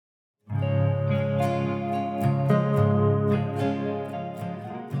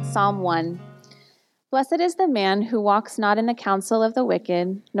Psalm 1. Blessed is the man who walks not in the counsel of the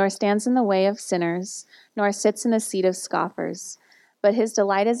wicked, nor stands in the way of sinners, nor sits in the seat of scoffers. But his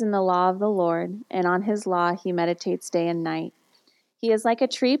delight is in the law of the Lord, and on his law he meditates day and night. He is like a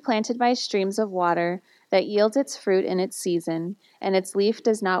tree planted by streams of water that yields its fruit in its season, and its leaf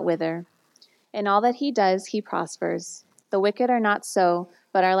does not wither. In all that he does, he prospers. The wicked are not so,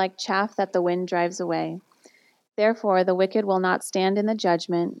 but are like chaff that the wind drives away. Therefore, the wicked will not stand in the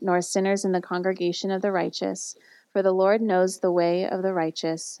judgment, nor sinners in the congregation of the righteous. For the Lord knows the way of the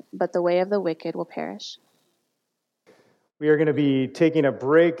righteous, but the way of the wicked will perish. We are going to be taking a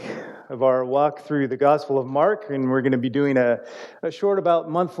break of our walk through the Gospel of Mark, and we're going to be doing a short,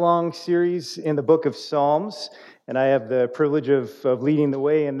 about month-long series in the book of Psalms. And I have the privilege of leading the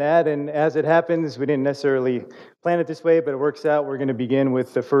way in that. And as it happens, we didn't necessarily plan it this way, but it works out. We're going to begin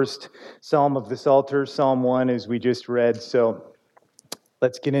with the first psalm of the Psalter, Psalm 1, as we just read. So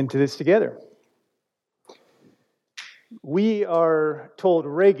let's get into this together. We are told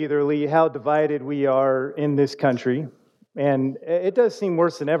regularly how divided we are in this country. And it does seem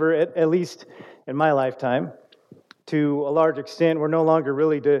worse than ever, at least in my lifetime. To a large extent, we're no longer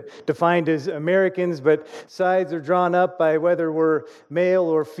really defined as Americans, but sides are drawn up by whether we're male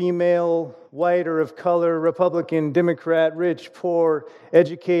or female, white or of color, Republican, Democrat, rich, poor,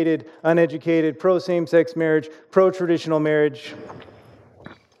 educated, uneducated, pro-same-sex marriage, pro-traditional marriage.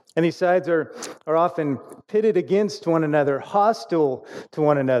 And these sides are often pitted against one another, hostile to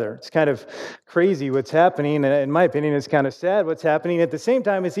one another. It's kind of crazy what's happening, and in my opinion, it's kind of sad what's happening. At the same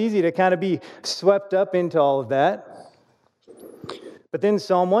time, it's easy to kind of be swept up into all of that. But then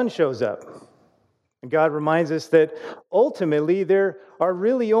Psalm 1 shows up, and God reminds us that ultimately there are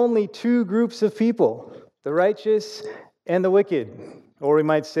really only two groups of people, the righteous and the wicked, or we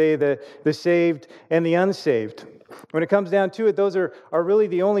might say the saved and the unsaved. When it comes down to it, those are really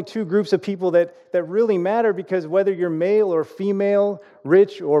the only two groups of people that really matter, because whether you're male or female,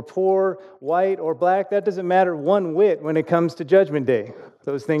 rich or poor, white or black, that doesn't matter one whit when it comes to Judgment Day.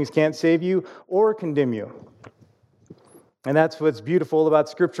 Those things can't save you or condemn you. And that's what's beautiful about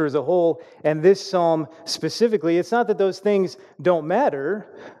Scripture as a whole. And this psalm specifically, it's not that those things don't matter,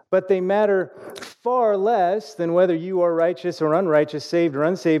 but they matter far less than whether you are righteous or unrighteous, saved or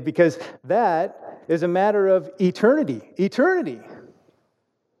unsaved, because that is a matter of eternity. Eternity.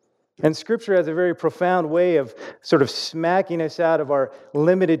 And Scripture has a very profound way of sort of smacking us out of our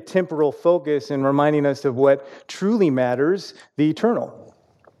limited temporal focus and reminding us of what truly matters, the eternal.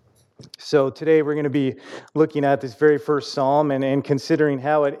 So today we're going to be looking at this very first psalm and considering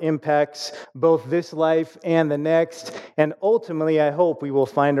how it impacts both this life and the next. And ultimately, I hope we will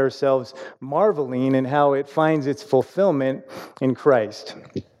find ourselves marveling in how it finds its fulfillment in Christ.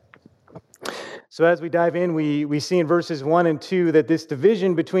 So as we dive in, we see in verses 1 and 2 that this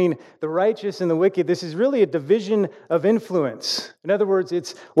division between the righteous and the wicked, this is really a division of influence. In other words,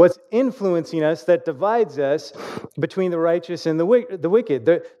 it's what's influencing us that divides us between the righteous and the wicked.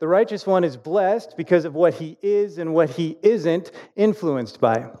 The righteous one is blessed because of what he is and what he isn't influenced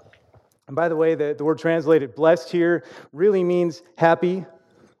by. And by the way, the word translated blessed here really means happy.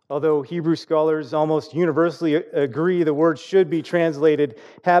 Although Hebrew scholars almost universally agree the word should be translated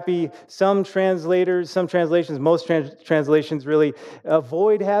happy. Some translations, most translations really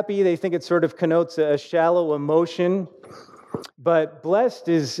avoid happy. They think it sort of connotes a shallow emotion. But blessed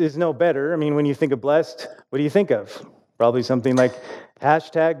is no better. I mean, when you think of blessed, what do you think of? Probably something like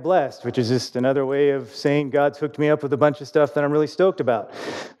 #blessed, which is just another way of saying God's hooked me up with a bunch of stuff that I'm really stoked about.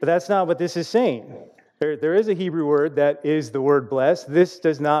 But that's not what this is saying. There is a Hebrew word that is the word blessed. This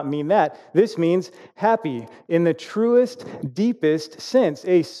does not mean that. This means happy in the truest, deepest sense,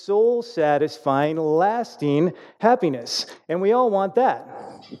 a soul-satisfying, lasting happiness. And we all want that.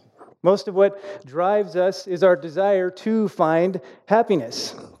 Most of what drives us is our desire to find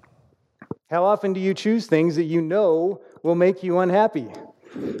happiness. How often do you choose things that you know will make you unhappy?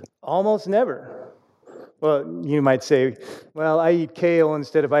 Almost never. Well, you might say, well, I eat kale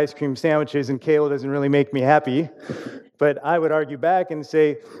instead of ice cream sandwiches, and kale doesn't really make me happy. But I would argue back and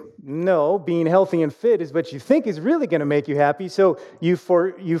say, no, being healthy and fit is what you think is really going to make you happy. So you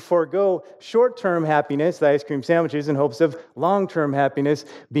forego short-term happiness, the ice cream sandwiches, in hopes of long-term happiness,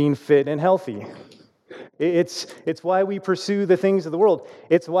 being fit and healthy. It's why we pursue the things of the world.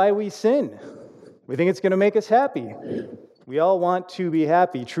 It's why we sin. We think it's going to make us happy. We all want to be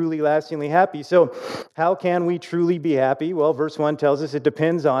happy, truly, lastingly happy. So how can we truly be happy? Well, verse 1 tells us it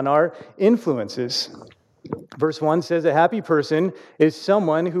depends on our influences. Verse 1 says a happy person is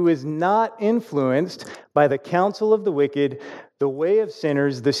someone who is not influenced by the counsel of the wicked, the way of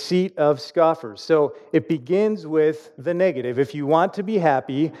sinners, the seat of scoffers. So it begins with the negative. If you want to be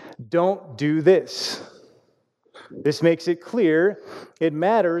happy, don't do this. This makes it clear it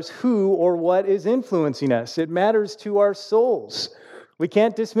matters who or what is influencing us. It matters to our souls. We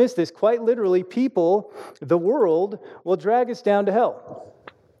can't dismiss this. Quite literally, people, the world, will drag us down to hell.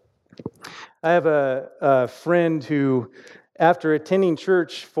 I have a friend who, after attending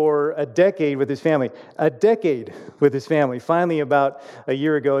church for a decade with his family, finally about a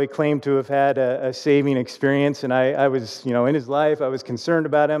year ago, he claimed to have had a saving experience. And I was, in his life, I was concerned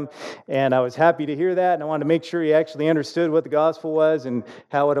about him, and I was happy to hear that. And I wanted to make sure he actually understood what the gospel was and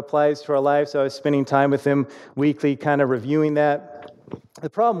how it applies to our life. So I was spending time with him weekly, kind of reviewing that. The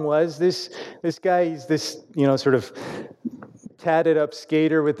problem was this guy, he's this, sort of tatted up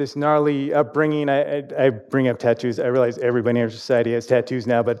skater with this gnarly upbringing. I bring up tattoos. I realize everybody in our society has tattoos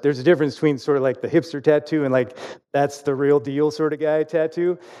now, but there's a difference between sort of like the hipster tattoo and like that's the real deal sort of guy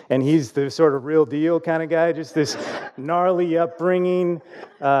tattoo. And he's the sort of real deal kind of guy, just this gnarly upbringing,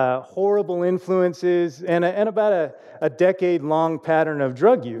 horrible influences, and about a decade-long pattern of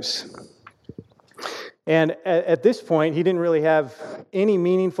drug use. And at this point, he didn't really have any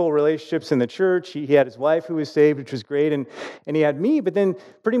meaningful relationships in the church. He had his wife who was saved, which was great, and he had me, but then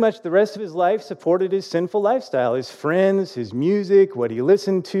pretty much the rest of his life supported his sinful lifestyle, his friends, his music, what he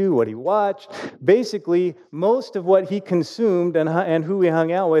listened to, what he watched. Basically, most of what he consumed and who he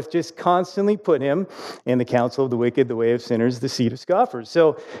hung out with just constantly put him in the counsel of the wicked, the way of sinners, the seat of scoffers.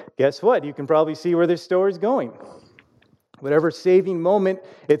 So guess what? You can probably see where this story's going. Whatever saving moment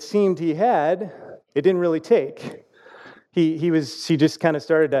it seemed he had, it didn't really take. He just kind of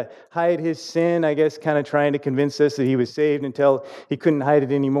started to hide his sin, I guess, kind of trying to convince us that he was saved until he couldn't hide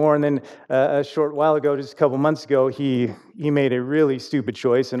it anymore. And then a short while ago, just a couple months ago, he made a really stupid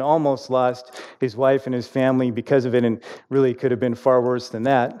choice and almost lost his wife and his family because of it, and really could have been far worse than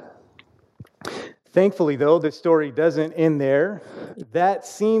that. Thankfully, though, the story doesn't end there. That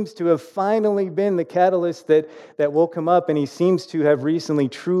seems to have finally been the catalyst that woke him up, and he seems to have recently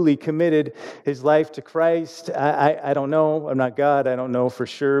truly committed his life to Christ. I don't know. I'm not God. I don't know for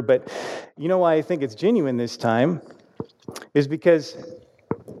sure. But you know why I think it's genuine this time is because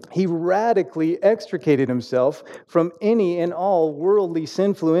he radically extricated himself from any and all worldly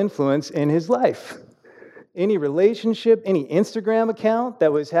sinful influence in his life. Any relationship, any Instagram account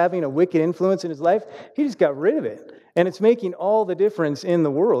that was having a wicked influence in his life, he just got rid of it. And it's making all the difference in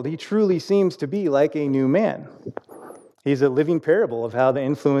the world. He truly seems to be like a new man. He's a living parable of how the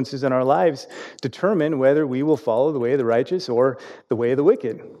influences in our lives determine whether we will follow the way of the righteous or the way of the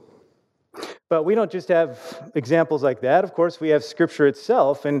wicked. But we don't just have examples like that. Of course, we have Scripture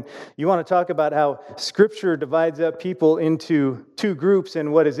itself. And you want to talk about how Scripture divides up people into two groups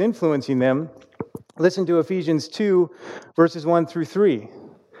and what is influencing them. Listen to Ephesians 2, verses 1 through 3.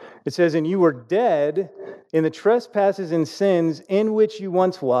 It says, "And you were dead in the trespasses and sins in which you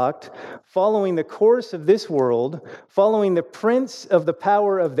once walked, following the course of this world, following the prince of the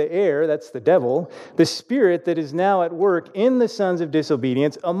power of the air," that's the devil, "the spirit that is now at work in the sons of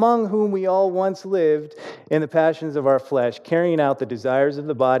disobedience, among whom we all once lived in the passions of our flesh, carrying out the desires of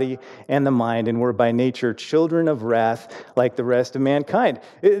the body and the mind, and were by nature children of wrath like the rest of mankind."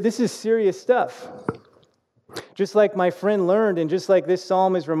 This is serious stuff. Just like my friend learned, and just like this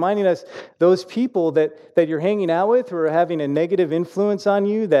psalm is reminding us, those people that you're hanging out with who are having a negative influence on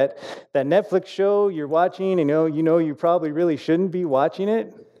you, that Netflix show you're watching, and you probably really shouldn't be watching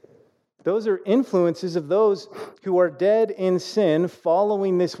it, those are influences of those who are dead in sin,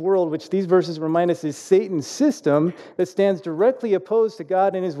 following this world, which these verses remind us is Satan's system that stands directly opposed to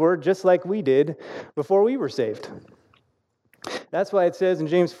God and His Word, just like we did before we were saved. That's why it says in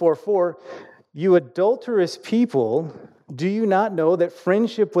James 4:4, "You adulterous people, do you not know that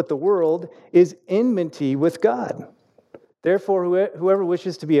friendship with the world is enmity with God? Therefore, whoever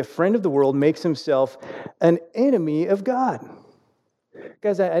wishes to be a friend of the world makes himself an enemy of God."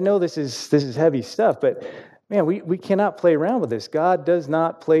 Guys, I know this is heavy stuff, but man, we cannot play around with this. God does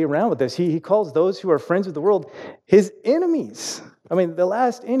not play around with this. He calls those who are friends of the world His enemies. I mean, the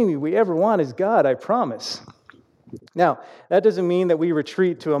last enemy we ever want is God, I promise. Now, that doesn't mean that we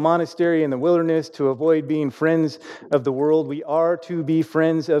retreat to a monastery in the wilderness to avoid being friends of the world. We are to be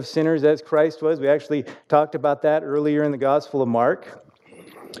friends of sinners as Christ was. We actually talked about that earlier in the Gospel of Mark.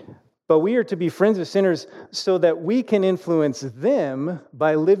 But we are to be friends of sinners so that we can influence them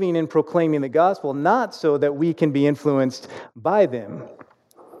by living and proclaiming the gospel, not so that we can be influenced by them.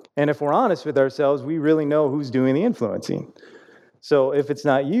 And if we're honest with ourselves, we really know who's doing the influencing. So if it's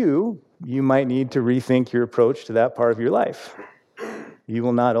not you, you might need to rethink your approach to that part of your life. You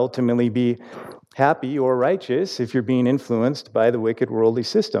will not ultimately be happy or righteous if you're being influenced by the wicked worldly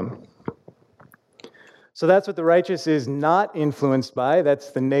system. So that's what the righteous is not influenced by.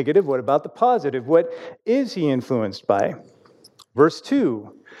 That's the negative. What about the positive? What is he influenced by? Verse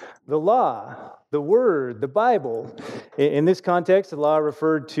 2, the law, the Word, the Bible. In this context, the law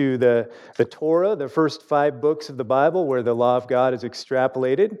referred to the Torah, the first 5 books of the Bible, where the law of God is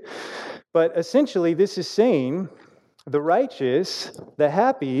extrapolated. But essentially, this is saying the righteous, the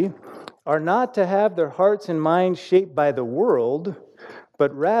happy, are not to have their hearts and minds shaped by the world,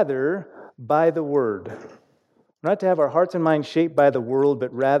 but rather by the Word. Not to have our hearts and minds shaped by the world,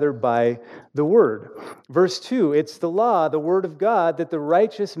 but rather by the Word. Verse 2, it's the law, the Word of God, that the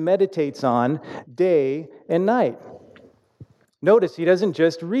righteous meditates on day and night. Notice he doesn't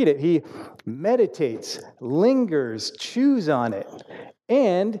just read it. He meditates, lingers, chews on it.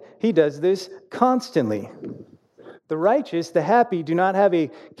 And he does this constantly. The righteous, the happy, do not have a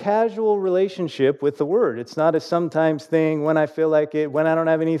casual relationship with the Word. It's not a sometimes thing, when I feel like it, when I don't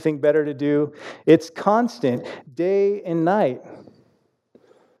have anything better to do. It's constant, day and night.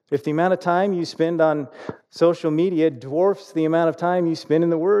 If the amount of time you spend on social media dwarfs the amount of time you spend in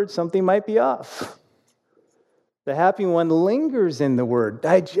the Word, something might be off. The happy one lingers in the Word,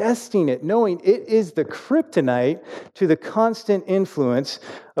 digesting it, knowing it is the kryptonite to the constant influence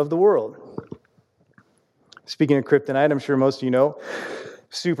of the world. Speaking of kryptonite, I'm sure most of you know,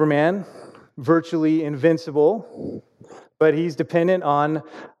 Superman, virtually invincible, but he's dependent on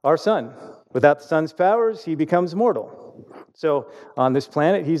our sun. Without the sun's powers, he becomes mortal. So on this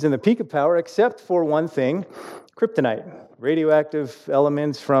planet, he's in the peak of power, except for one thing, kryptonite, radioactive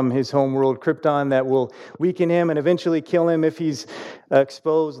elements from his homeworld Krypton that will weaken him and eventually kill him if he's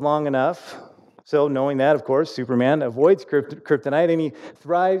exposed long enough. So knowing that, of course, Superman avoids kryptonite and he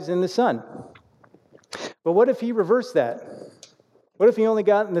thrives in the sun. But what if he reversed that? What if he only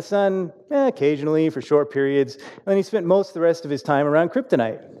got in the sun occasionally for short periods, and then he spent most of the rest of his time around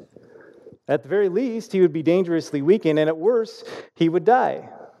kryptonite? At the very least, he would be dangerously weakened, and at worst, he would die.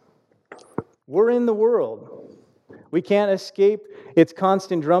 We're in the world. We can't escape its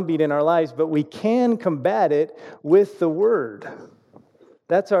constant drumbeat in our lives, but we can combat it with the Word.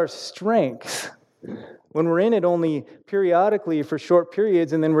 That's our strength. When we're in it only periodically for short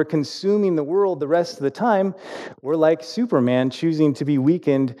periods and then we're consuming the world the rest of the time, we're like Superman choosing to be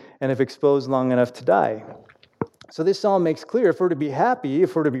weakened and if exposed long enough to die. So this psalm makes clear, if we're to be happy,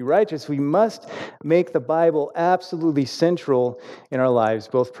 if we're to be righteous, we must make the Bible absolutely central in our lives,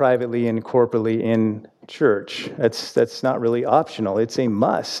 both privately and corporately in church. That's not really optional. It's a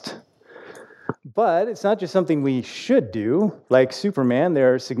must. But it's not just something we should do. Like Superman,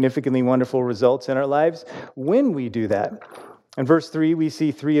 there are significantly wonderful results in our lives when we do that. In verse 3, we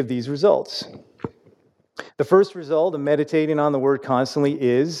see 3 of these results. The first result of meditating on the Word constantly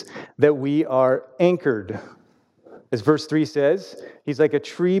is that we are anchored. As verse 3 says, he's like a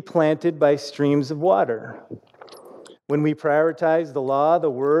tree planted by streams of water. When we prioritize the law, the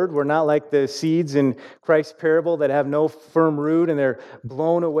Word, we're not like the seeds in Christ's parable that have no firm root and they're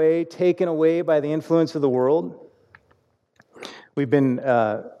blown away, taken away by the influence of the world. We've been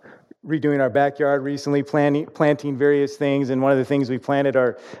redoing our backyard recently, planting various things, and one of the things we planted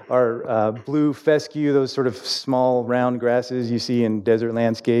are blue fescue, those sort of small round grasses you see in desert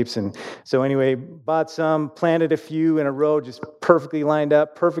landscapes. And so anyway, bought some, planted a few in a row, just perfectly lined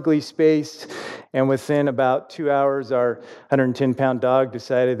up, perfectly spaced. And within about 2 hours, our 110-pound dog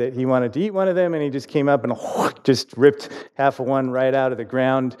decided that he wanted to eat one of them, and he just came up and just ripped half of one right out of the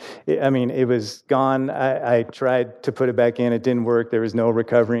ground. It was gone. I tried to put it back in. It didn't work. There was no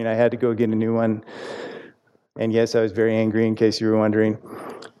recovering. I had to go get a new one. And yes, I was very angry, in case you were wondering.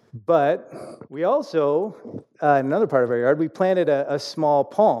 But we also, in another part of our yard, we planted a small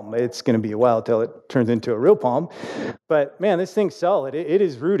palm. It's going to be a while till it turns into a real palm. But man, this thing's solid. It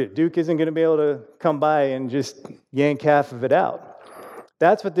is rooted. Duke isn't going to be able to come by and just yank half of it out.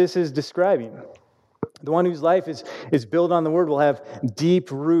 That's what this is describing. The one whose life is built on the Word will have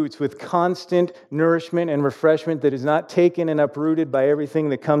deep roots with constant nourishment and refreshment that is not taken and uprooted by everything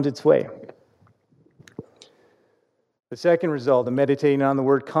that comes its way. The second result of meditating on the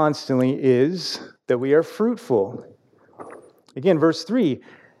Word constantly is that we are fruitful. Again, verse 3,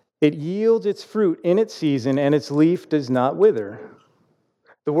 it yields its fruit in its season, and its leaf does not wither.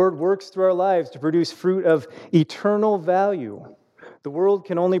 The Word works through our lives to produce fruit of eternal value. The world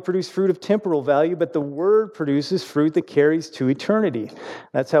can only produce fruit of temporal value, but the Word produces fruit that carries to eternity.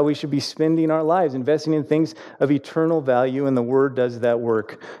 That's how we should be spending our lives, investing in things of eternal value, and the Word does that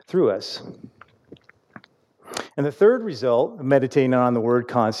work through us. And the third result of meditating on the Word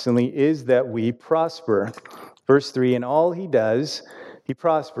constantly is that we prosper. Verse 3, in all he does, he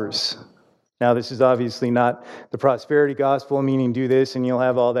prospers. Now, this is obviously not the prosperity gospel, meaning do this and you'll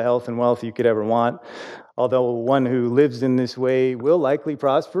have all the health and wealth you could ever want. Although one who lives in this way will likely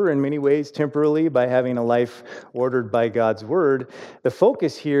prosper in many ways temporally by having a life ordered by God's word, the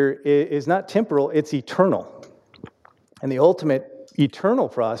focus here is not temporal, it's eternal. And the ultimate eternal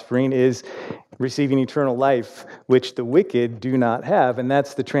prospering is receiving eternal life, which the wicked do not have. And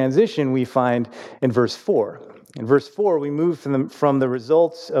that's the transition we find in verse 4. In verse 4, we move from the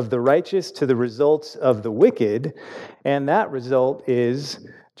results of the righteous to the results of the wicked, and that result is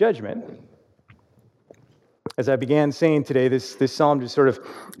judgment. As I began saying today, this psalm just sort of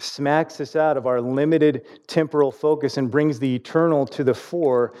smacks us out of our limited temporal focus and brings the eternal to the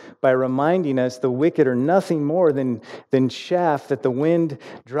fore by reminding us the wicked are nothing more than chaff that the wind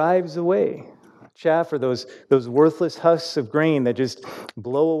drives away. Chaff are those worthless husks of grain that just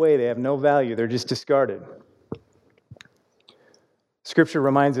blow away. They have no value. They're just discarded. Scripture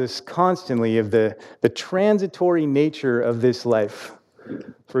reminds us constantly of the transitory nature of this life.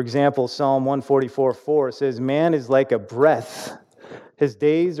 For example, Psalm 144:4 says, "Man is like a breath. His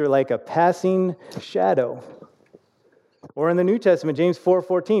days are like a passing shadow." Or in the New Testament, James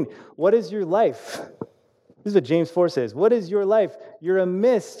 4:14, "What is your life?" This is what James 4 says. "What is your life? You're a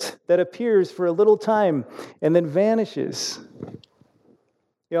mist that appears for a little time and then vanishes."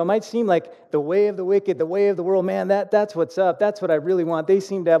 You know, it might seem like the way of the wicked, the way of the world, man, that's what's up. That's what I really want. They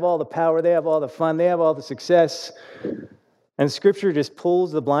seem to have all the power. They have all the fun. They have all the success. And Scripture just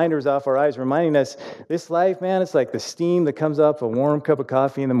pulls the blinders off our eyes, reminding us, this life, man, it's like the steam that comes off a warm cup of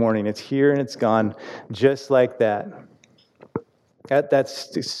coffee in the morning. It's here and it's gone, just like that.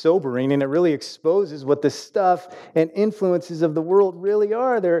 That's sobering, and it really exposes what the stuff and influences of the world really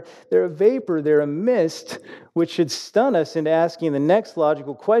are. They're a vapor, they're a mist, which should stun us into asking the next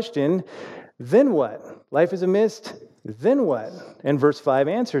logical question, then what? Life is a mist, then what? And verse 5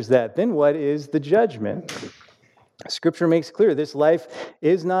 answers that. Then what is the judgment? Scripture makes clear this life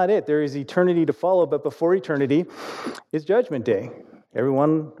is not it. There is eternity to follow, but before eternity is Judgment Day. Every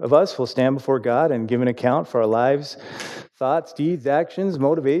one of us will stand before God and give an account for our lives, thoughts, deeds, actions,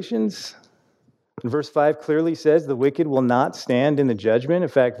 motivations. And verse 5 clearly says the wicked will not stand in the judgment. In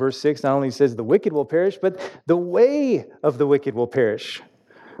fact, verse 6 not only says the wicked will perish, but the way of the wicked will perish.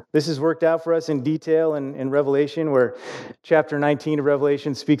 This is worked out for us in detail in Revelation, where chapter 19 of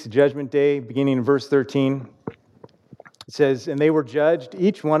Revelation speaks of Judgment Day, beginning in verse 13. It says, "And they were judged,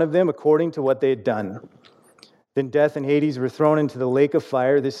 each one of them, according to what they had done. Then death and Hades were thrown into the lake of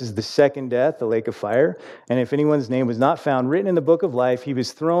fire." This is the second death, the lake of fire. "And if anyone's name was not found written in the book of life, he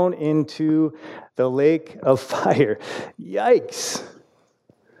was thrown into the lake of fire." Yikes.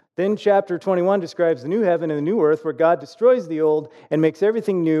 Then chapter 21 describes the new heaven and the new earth where God destroys the old and makes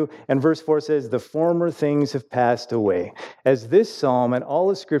everything new. And verse 4 says, "The former things have passed away." As this psalm and all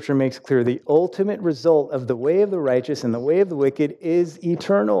of Scripture makes clear, the ultimate result of the way of the righteous and the way of the wicked is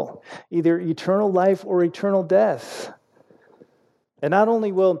eternal, either eternal life or eternal death. And not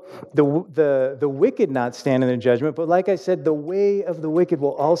only will the wicked not stand in the judgment, but like I said, the way of the wicked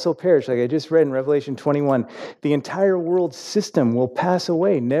will also perish. Like I just read in Revelation 21, the entire world system will pass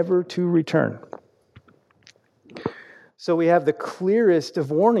away, never to return. So we have the clearest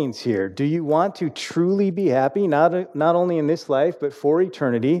of warnings here. Do you want to truly be happy, not only in this life, but for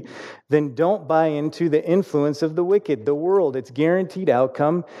eternity? Then don't buy into the influence of the wicked, the world. Its guaranteed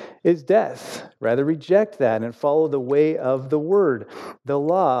outcome is death. Rather reject that and follow the way of the Word, the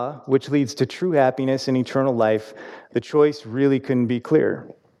law, which leads to true happiness and eternal life. The choice really couldn't be clearer.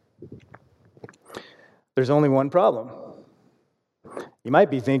 There's only one problem. You might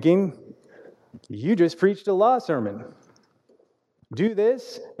be thinking, you just preached a law sermon. Do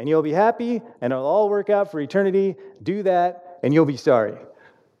this, and you'll be happy, and it'll all work out for eternity. Do that, and you'll be sorry.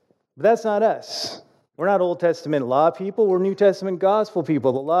 But that's not us. We're not Old Testament law people. We're New Testament gospel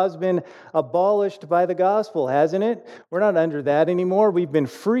people. The law's been abolished by the gospel, hasn't it? We're not under that anymore. We've been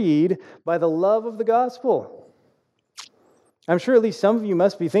freed by the love of the gospel. I'm sure at least some of you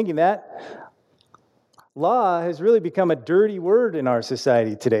must be thinking that. Law has really become a dirty word in our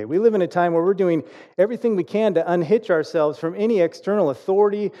society today. We live in a time where we're doing everything we can to unhitch ourselves from any external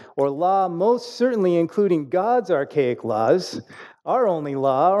authority or law, most certainly including God's archaic laws. Our only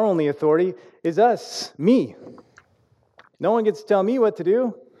law, our only authority is us, me. No one gets to tell me what to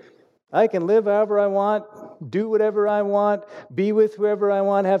do. I can live however I want, do whatever I want, be with whoever I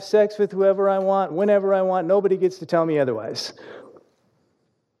want, have sex with whoever I want, whenever I want. Nobody gets to tell me otherwise.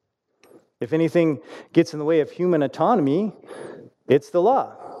 If anything gets in the way of human autonomy, it's the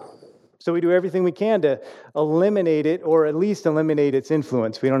law. So we do everything we can to eliminate it, or at least eliminate its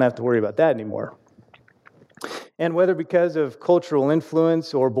influence. We don't have to worry about that anymore. And whether because of cultural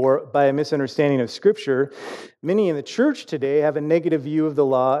influence or by a misunderstanding of Scripture, many in the church today have a negative view of the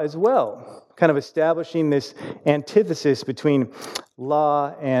law as well, kind of establishing this antithesis between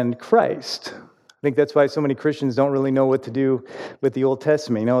law and Christ. I think that's why so many Christians don't really know what to do with the Old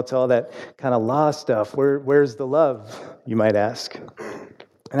Testament. It's all that kind of law stuff. Where's the love, you might ask?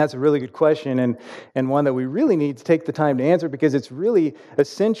 And that's a really good question, and one that we really need to take the time to answer, because it's really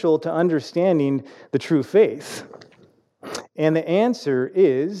essential to understanding the true faith. And the answer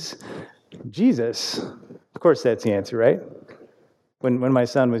is Jesus. Of course, that's the answer, right? When my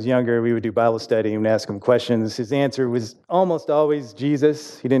son was younger, we would do Bible study and ask him questions. His answer was almost always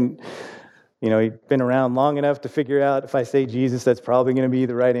Jesus. He didn't, he'd been around long enough to figure out, if I say Jesus, that's probably going to be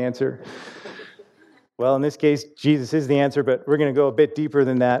the right answer. Well, in this case, Jesus is the answer, but we're going to go a bit deeper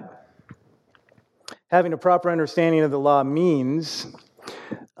than that. Having a proper understanding of the law means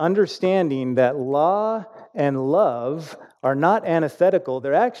understanding that law and love are not antithetical,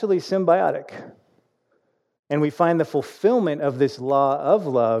 they're actually symbiotic. And we find the fulfillment of this law of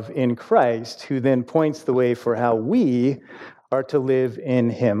love in Christ, who then points the way for how we are to live in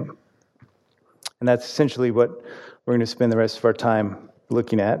Him. And that's essentially what we're going to spend the rest of our time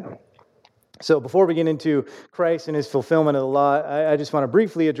looking at. So before we get into Christ and His fulfillment of the law, I just want to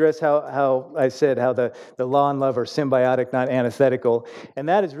briefly address how I said how the law and love are symbiotic, not antithetical. And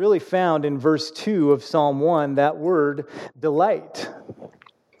that is really found in verse 2 of Psalm 1, that word, delight.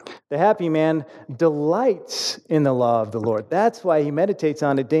 The happy man delights in the law of the Lord. That's why he meditates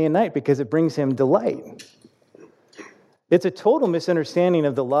on it day and night, because it brings him delight. It's a total misunderstanding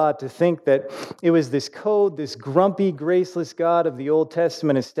of the law to think that it was this code, this grumpy, graceless God of the Old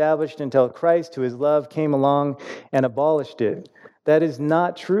Testament established until Christ, who is love, came along and abolished it. That is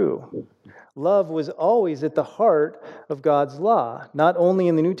not true. Love was always at the heart of God's law, not only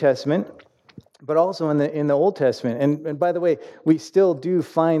in the New Testament, but also in the Old Testament. And by the way, we still do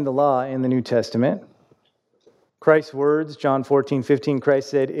find the law in the New Testament. Christ's words, John 14:15, Christ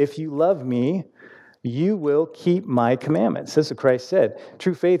said, "If you love me, you will keep my commandments." That's what Christ said.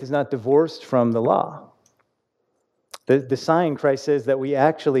 True faith is not divorced from the law. The sign, Christ says, that we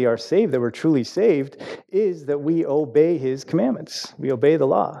actually are saved, that we're truly saved, is that we obey His commandments. We obey the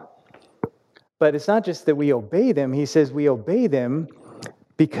law. But it's not just that we obey them. He says we obey them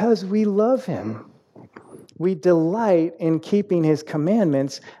because we love Him. We delight in keeping His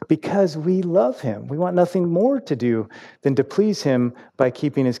commandments because we love Him. We want nothing more to do than to please Him by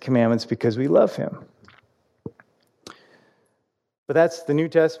keeping His commandments because we love Him. But that's the New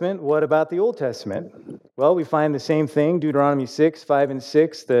Testament. What about the Old Testament? Well, we find the same thing, Deuteronomy 6, 5 and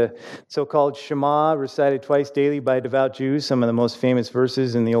 6, the so-called Shema, recited twice daily by devout Jews, some of the most famous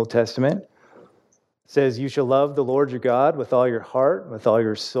verses in the Old Testament. It says, "You shall love the Lord your God with all your heart, with all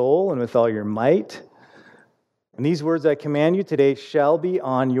your soul, and with all your might. And these words I command you today shall be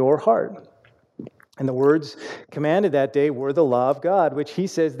on your heart." And the words commanded that day were the law of God, which He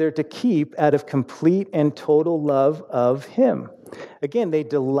says they're to keep out of complete and total love of Him. Again, they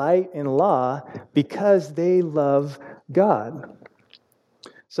delight in law because they love God.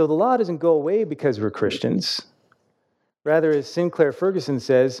 So the law doesn't go away because we're Christians. Rather, as Sinclair Ferguson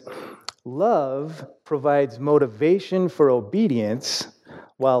says, love provides motivation for obedience,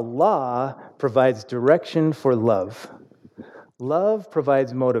 while law provides direction for love. Love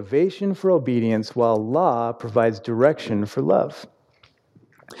provides motivation for obedience, while law provides direction for love.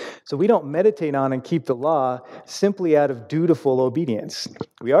 So we don't meditate on and keep the law simply out of dutiful obedience.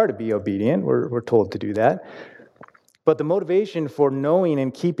 We are to be obedient, we're told to do that. But the motivation for knowing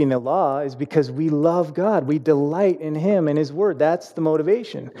and keeping the law is because we love God. We delight in Him and His Word. That's the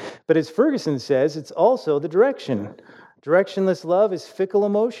motivation. But as Ferguson says, it's also the direction. Directionless love is fickle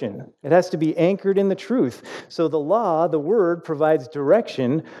emotion. It has to be anchored in the truth. So the law, the Word, provides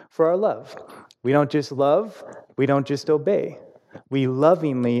direction for our love. We don't just love, we don't just obey. We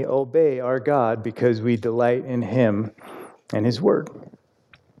lovingly obey our God because we delight in Him and His Word.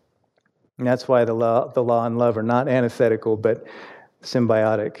 And that's why the law and love are not antithetical, but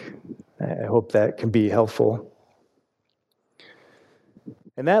symbiotic. I hope that can be helpful.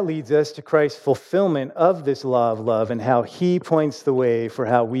 And that leads us to Christ's fulfillment of this law of love and how He points the way for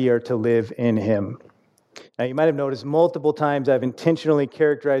how we are to live in Him. Now, you might have noticed multiple times I've intentionally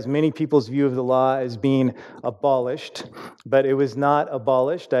characterized many people's view of the law as being abolished, but it was not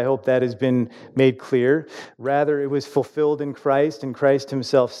abolished. I hope that has been made clear. Rather, it was fulfilled in Christ, and Christ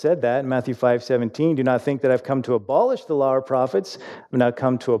Himself said that in Matthew 5:17. "Do not think that I've come to abolish the law or prophets. I've not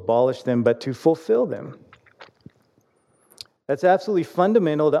come to abolish them, but to fulfill them." That's absolutely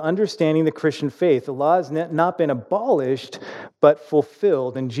fundamental to understanding the Christian faith. The law has not been abolished, but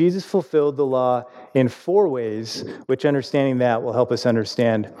fulfilled. And Jesus fulfilled the law in 4 ways, which understanding that will help us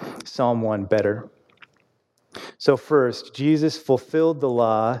understand Psalm 1 better. So first, Jesus fulfilled the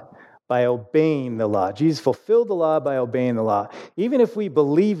law by obeying the law. Jesus fulfilled the law by obeying the law. Even if we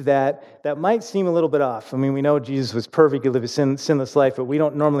believe that, that might seem a little bit off. I mean, we know Jesus was perfect, he lived a sinless life, but we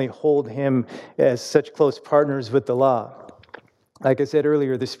don't normally hold him as such close partners with the law. Like I said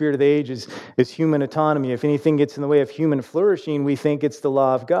earlier, the spirit of the age is human autonomy. If anything gets in the way of human flourishing, we think it's the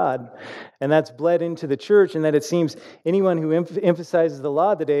law of God. And that's bled into the church, and that it seems anyone who emphasizes the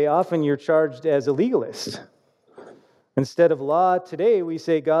law today, often you're charged as a legalist. Instead of law today, we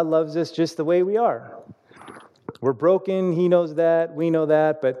say God loves us just the way we are. We're broken, he knows that, we know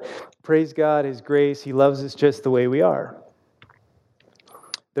that, but praise God, his grace, he loves us just the way we are.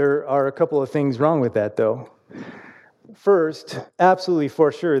 There are a couple of things wrong with that, though. First, absolutely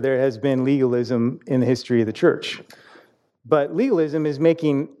for sure, there has been legalism in the history of the church. But legalism is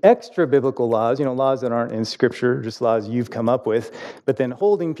making extra biblical laws, laws that aren't in Scripture, just laws you've come up with, but then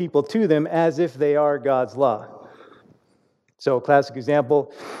holding people to them as if they are God's law. So, classic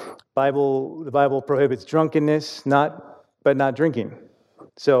example, the Bible prohibits drunkenness, but not drinking.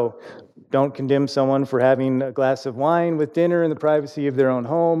 So, don't condemn someone for having a glass of wine with dinner in the privacy of their own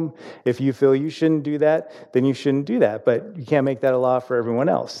home. If you feel you shouldn't do that, then you shouldn't do that. But you can't make that a law for everyone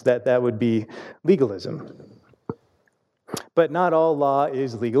else. That would be legalism. But not all law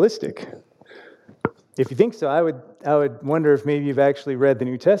is legalistic. If you think so, I would wonder if maybe you've actually read the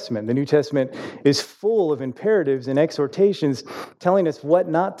New Testament. The New Testament is full of imperatives and exhortations telling us what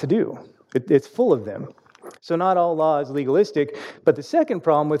not to do. It's full of them. So not all law is legalistic. But the second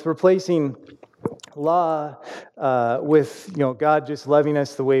problem with replacing law with God just loving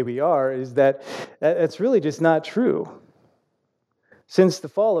us the way we are is that that's really just not true. Since the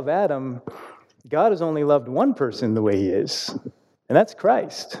fall of Adam, God has only loved one person the way he is, and that's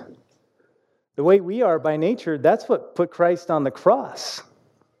Christ. The way we are by nature, that's what put Christ on the cross.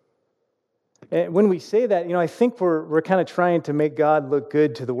 And when we say that, I think we're kind of trying to make God look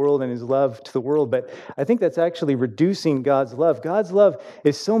good to the world and his love to the world, but I think that's actually reducing God's love. God's love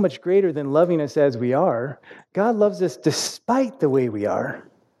is so much greater than loving us as we are. God loves us despite the way we are.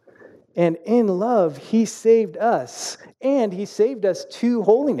 And in love, he saved us, and he saved us to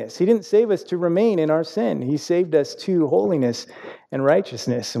holiness. He didn't save us to remain in our sin. He saved us to holiness and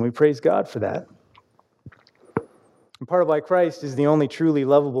righteousness, and we praise God for that. And part of why Christ is the only truly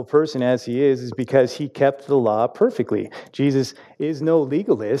lovable person as he is because he kept the law perfectly. Jesus is no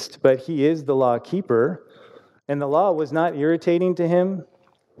legalist, but he is the law keeper, and the law was not irritating to him.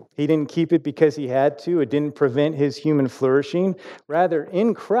 He didn't keep it because he had to. It didn't prevent his human flourishing. Rather,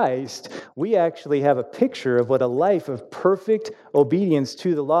 in Christ, we actually have a picture of what a life of perfect obedience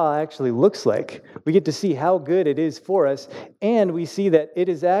to the law actually looks like. We get to see how good it is for us, and we see that it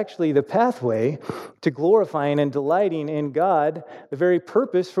is actually the pathway to glorifying and delighting in God, the very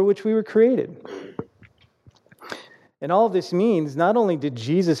purpose for which we were created. And all this means not only did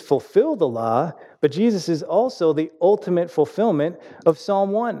Jesus fulfill the law, but Jesus is also the ultimate fulfillment of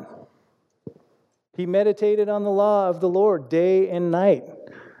Psalm 1. He meditated on the law of the Lord day and night.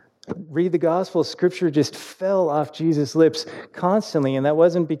 Read the gospel, scripture just fell off Jesus' lips constantly, and that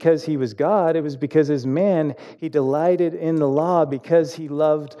wasn't because he was God, it was because as man, he delighted in the law because he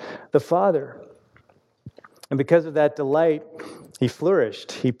loved the Father. And because of that delight, he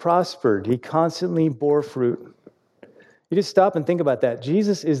flourished, he prospered, he constantly bore fruit. You just stop and think about that.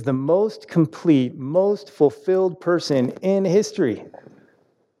 Jesus is the most complete, most fulfilled person in history.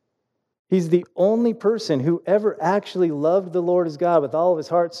 He's the only person who ever actually loved the Lord as God with all of his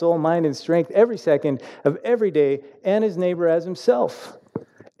heart, soul, mind, and strength every second of every day, and his neighbor as himself.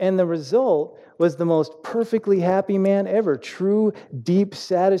 And the result was the most perfectly happy man ever. True, deep,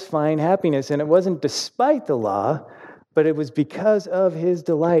 satisfying happiness. And it wasn't despite the law, but it was because of his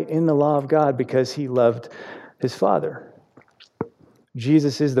delight in the law of God, because he loved his Father.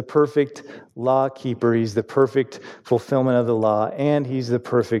 Jesus is the perfect law keeper. He's the perfect fulfillment of the law, and he's the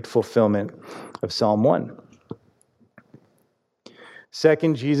perfect fulfillment of Psalm 1.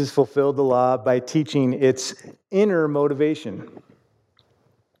 Second, Jesus fulfilled the law by teaching its inner motivation.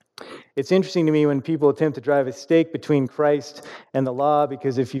 It's interesting to me when people attempt to drive a stake between Christ and the law,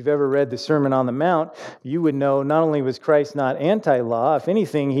 because if you've ever read the Sermon on the Mount, you would know not only was Christ not anti-law, if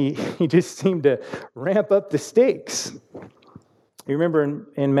anything, he just seemed to ramp up the stakes. You remember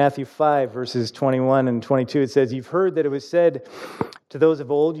in Matthew 5, verses 21 and 22, it says, "You've heard that it was said to those of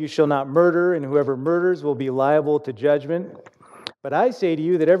old, 'You shall not murder, and whoever murders will be liable to judgment.' But I say to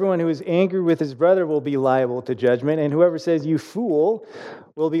you that everyone who is angry with his brother will be liable to judgment, and whoever says, you fool,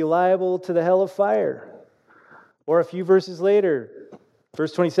 will be liable to the hell of fire. Or a few verses later,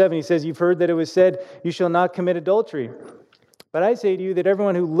 verse 27, he says, you've heard that it was said, you shall not commit adultery. But I say to you that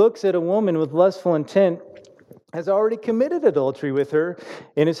everyone who looks at a woman with lustful intent has already committed adultery with her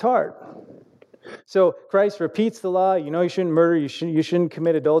in his heart. So Christ repeats the law. You know you shouldn't murder. You shouldn't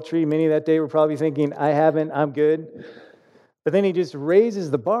commit adultery. Many that day were probably thinking, I haven't, I'm good. But then he just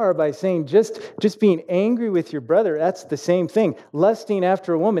raises the bar by saying just being angry with your brother, that's the same thing. Lusting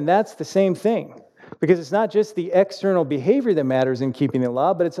after a woman, that's the same thing. Because it's not just the external behavior that matters in keeping the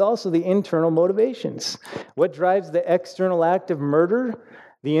law, but it's also the internal motivations. What drives the external act of murder?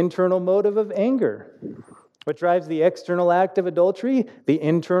 The internal motive of anger. What drives the external act of adultery? The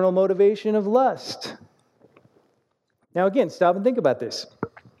internal motivation of lust. Now again, stop and think about this.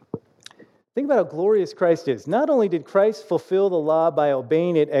 Think about how glorious Christ is. Not only did Christ fulfill the law by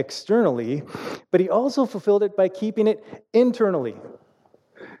obeying it externally, but he also fulfilled it by keeping it internally.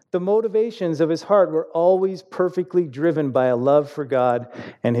 The motivations of his heart were always perfectly driven by a love for God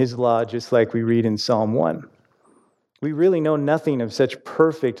and his law, just like we read in Psalm 1. We really know nothing of such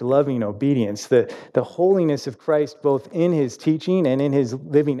perfect, loving obedience. The holiness of Christ, both in his teaching and in his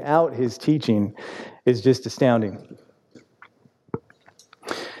living out his teaching, is just astounding.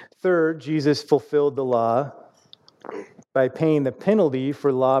 Third, Jesus fulfilled the law by paying the penalty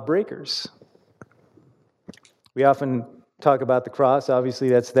for lawbreakers. We often talk about the cross. Obviously,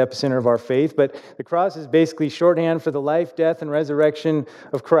 that's the epicenter of our faith. But the cross is basically shorthand for the life, death, and resurrection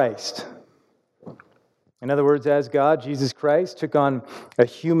of Christ. In other words, as God, Jesus Christ took on a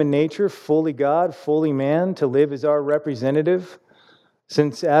human nature, fully God, fully man, to live as our representative.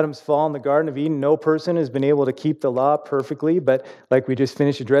 Since Adam's fall in the Garden of Eden, no person has been able to keep the law perfectly, but like we just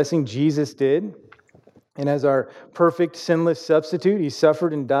finished addressing, Jesus did. And as our perfect, sinless substitute, he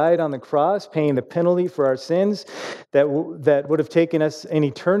suffered and died on the cross, paying the penalty for our sins that would have taken us an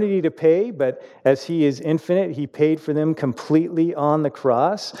eternity to pay. But as he is infinite, he paid for them completely on the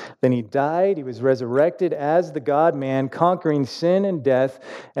cross. Then he died. He was resurrected as the God-man, conquering sin and death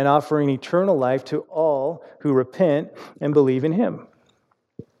and offering eternal life to all who repent and believe in him.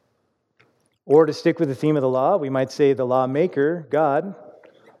 Or to stick with the theme of the law, we might say the lawmaker, God,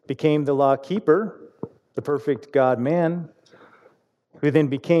 became the law keeper, the perfect God-man, who then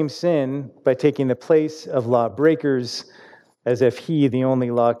became sin by taking the place of lawbreakers, as if he, the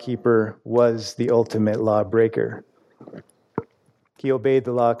only lawkeeper, was the ultimate lawbreaker. He obeyed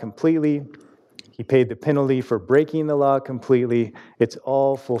the law completely. He paid the penalty for breaking the law completely. It's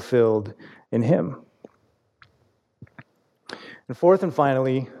all fulfilled in him. And fourth and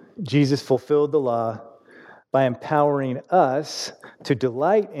finally, Jesus fulfilled the law by empowering us to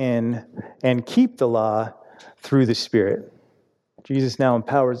delight in and keep the law through the Spirit. Jesus now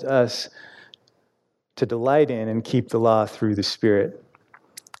empowers us to delight in and keep the law through the Spirit.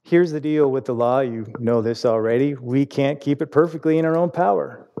 Here's the deal with the law. You know this already. We can't keep it perfectly in our own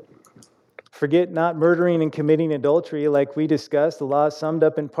power. Forget not murdering and committing adultery like we discussed. The law is summed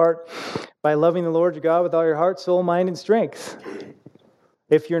up in part by loving the Lord your God with all your heart, soul, mind, and strength.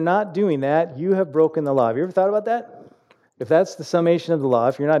 If you're not doing that, you have broken the law. Have you ever thought about that? If that's the summation of the law,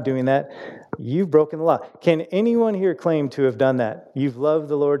 if you're not doing that, you've broken the law. Can anyone here claim to have done that? You've loved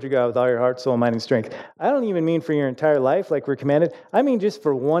the Lord your God with all your heart, soul, mind, and strength. I don't even mean for your entire life like we're commanded. I mean just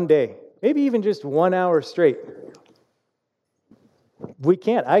for one day, maybe even just 1 hour straight. We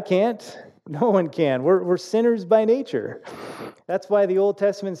can't. I can't. No one can. We're sinners by nature. That's why the Old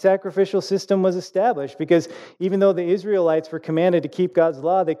Testament sacrificial system was established, because even though the Israelites were commanded to keep God's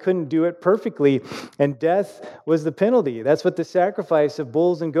law, they couldn't do it perfectly, and death was the penalty. That's what the sacrifice of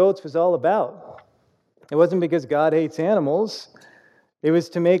bulls and goats was all about. It wasn't because God hates animals. It was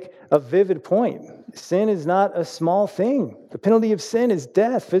to make a vivid point. Sin is not a small thing. The penalty of sin is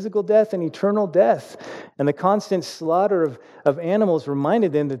death, physical death and eternal death. And the constant slaughter of animals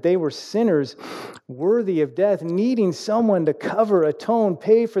reminded them that they were sinners worthy of death, needing someone to cover, atone,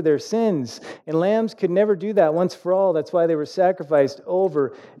 pay for their sins. And lambs could never do that once for all. That's why they were sacrificed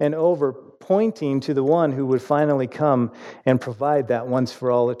over and over, pointing to the one who would finally come and provide that once for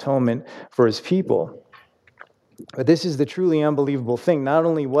all atonement for his people. But this is the truly unbelievable thing. Not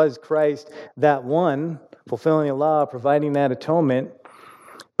only was Christ that one, fulfilling the law, providing that atonement,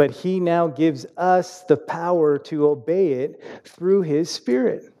 but he now gives us the power to obey it through his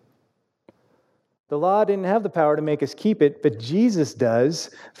Spirit. The law didn't have the power to make us keep it, but Jesus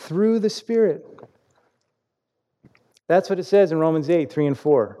does through the Spirit. That's what it says in Romans 8, 3 and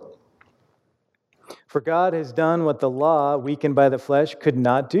 4. For God has done what the law, weakened by the flesh, could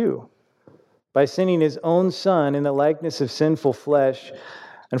not do. By sending his own Son in the likeness of sinful flesh,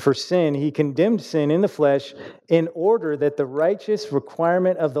 and for sin, he condemned sin in the flesh in order that the righteous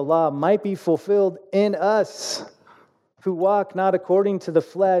requirement of the law might be fulfilled in us, who walk not according to the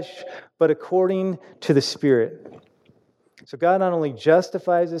flesh, but according to the Spirit. So God not only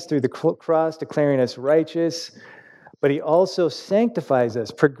justifies us through the cross, declaring us righteous, but he also sanctifies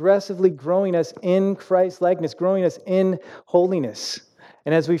us, progressively growing us in Christ's likeness, growing us in holiness.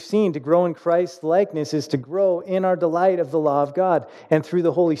 And as we've seen, to grow in Christ's likeness is to grow in our delight of the law of God. And through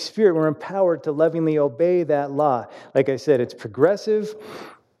the Holy Spirit, we're empowered to lovingly obey that law. Like I said, it's progressive.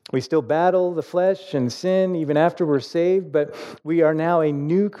 We still battle the flesh and sin even after we're saved, but we are now a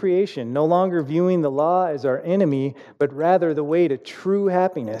new creation, no longer viewing the law as our enemy, but rather the way to true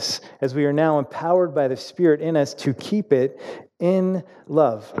happiness, as we are now empowered by the Spirit in us to keep it in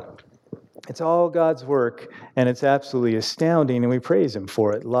love. It's all God's work, and it's absolutely astounding, and we praise Him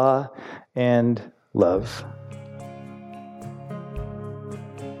for it. Law and love.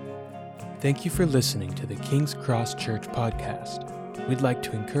 Thank you for listening to the King's Cross Church podcast. We'd like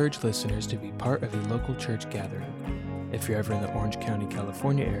to encourage listeners to be part of a local church gathering. If you're ever in the Orange County,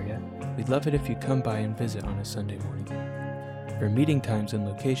 California area, we'd love it if you come by and visit on a Sunday morning. For meeting times and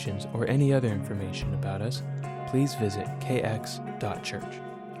locations or any other information about us, please visit kx.church.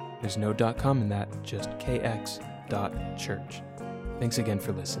 There's no .com in that, just kx.church. Thanks again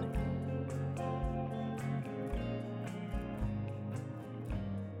for listening.